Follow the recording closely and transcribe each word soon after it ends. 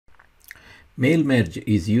Mail merge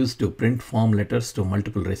is used to print form letters to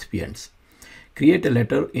multiple recipients. Create a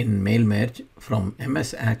letter in mail merge from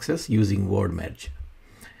MS Access using word merge.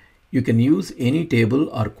 You can use any table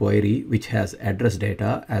or query which has address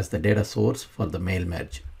data as the data source for the mail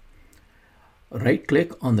merge.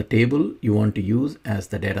 Right-click on the table you want to use as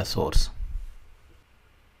the data source.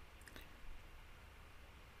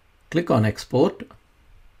 Click on Export.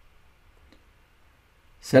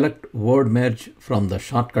 Select Word Merge from the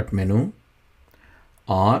shortcut menu,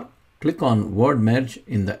 or click on Word Merge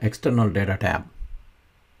in the External Data tab.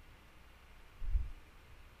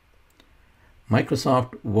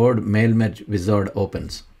 Microsoft Word Mail Merge wizard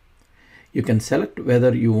opens. You can select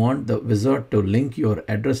whether you want the wizard to link your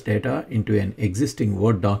address data into an existing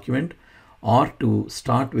Word document or to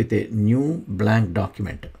start with a new blank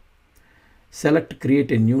document. Select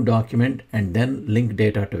Create a new document and then link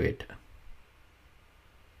data to it.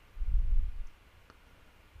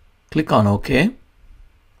 Click on OK.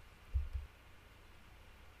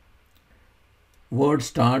 Word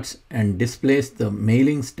starts and displays the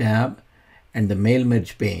Mailings tab and the Mail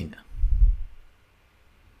Merge pane.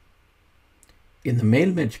 In the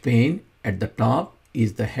Mail Merge pane, at the top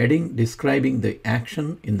is the heading describing the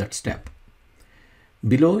action in that step.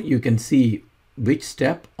 Below you can see which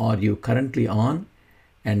step are you currently on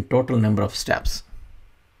and total number of steps.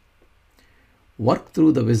 Work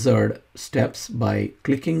through the wizard steps by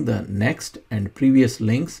clicking the next and previous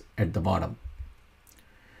links at the bottom.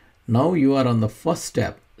 Now you are on the first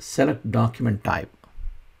step. Select document type.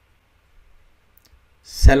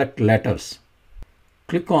 Select letters.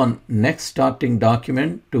 Click on Next Starting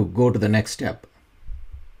Document to go to the next step.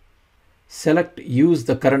 Select Use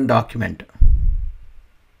the current document.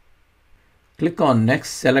 Click on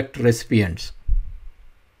Next Select Recipients.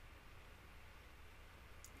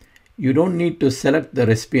 You don't need to select the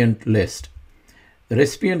recipient list. The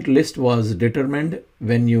recipient list was determined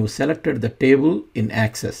when you selected the table in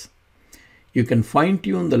Access. You can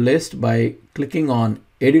fine-tune the list by clicking on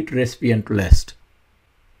Edit Recipient List.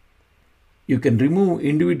 You can remove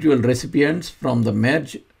individual recipients from the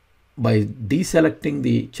merge by deselecting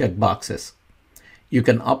the checkboxes. You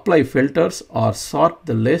can apply filters or sort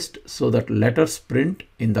the list so that letters print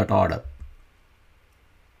in that order.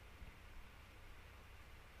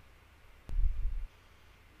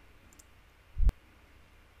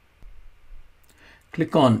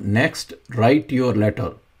 Click on Next, Write your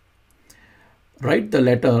letter. Write the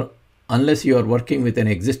letter unless you are working with an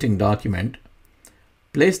existing document.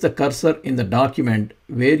 Place the cursor in the document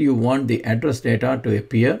where you want the address data to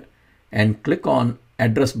appear and click on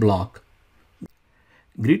Address block.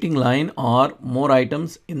 Greeting line or more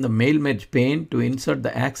items in the Mail Merge pane to insert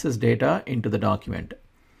the access data into the document.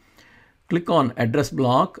 Click on Address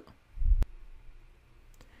block.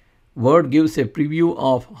 Word gives a preview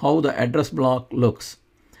of how the address block looks.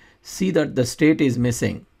 See that the state is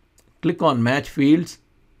missing. Click on Match Fields.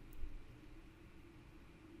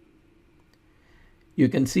 You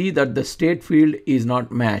can see that the state field is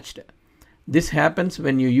not matched. This happens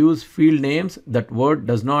when you use field names that Word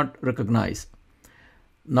does not recognize.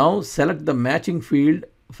 Now select the matching field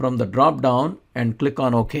from the drop-down and click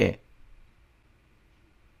on OK.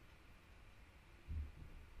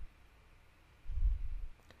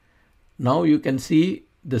 Now you can see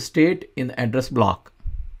the state in the address block.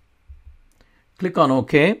 Click on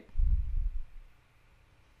OK.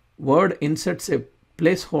 Word inserts a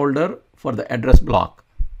placeholder for the address block.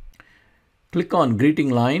 Click on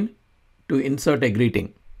Greeting line to insert a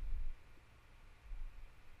greeting.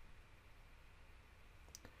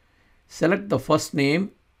 Select the first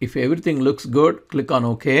name. If everything looks good, click on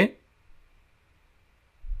OK.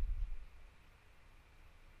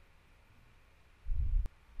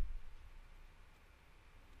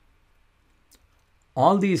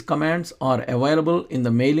 All these commands are available in the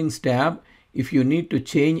Mailings tab if you need to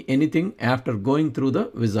change anything after going through the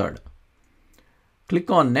wizard. Click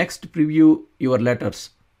on Next, preview your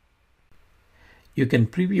letters. You can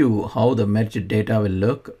preview how the merged data will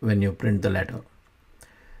look when you print the letter.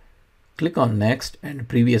 Click on Next and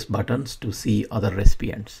Previous buttons to see other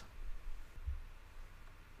recipients.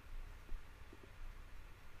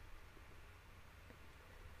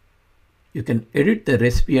 You can edit the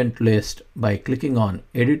recipient list by clicking on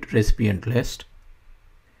Edit Recipient List.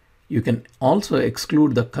 You can also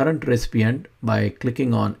exclude the current recipient by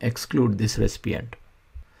clicking on Exclude this recipient.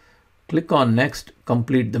 Click on Next,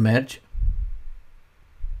 complete the merge.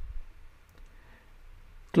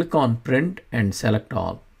 Click on Print and select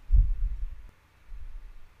all.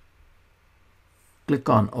 Click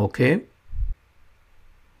on OK.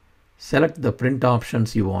 Select the print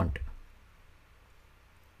options you want.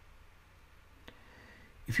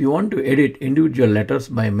 If you want to edit individual letters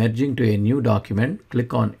by merging to a new document,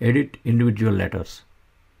 click on Edit Individual Letters.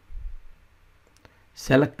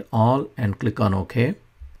 Select all and click on OK.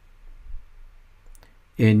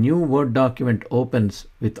 A new Word document opens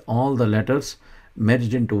with all the letters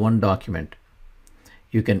merged into one document.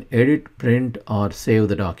 You can edit, print, or save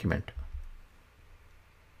the document.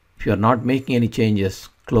 If you are not making any changes,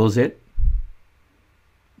 close it.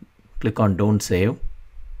 Click on Don't Save.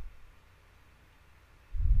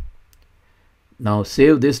 Now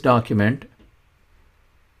save this document.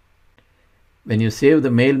 When you save the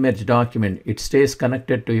mail merge document, it stays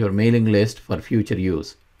connected to your mailing list for future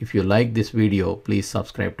use. If you like this video, please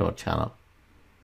subscribe to our channel.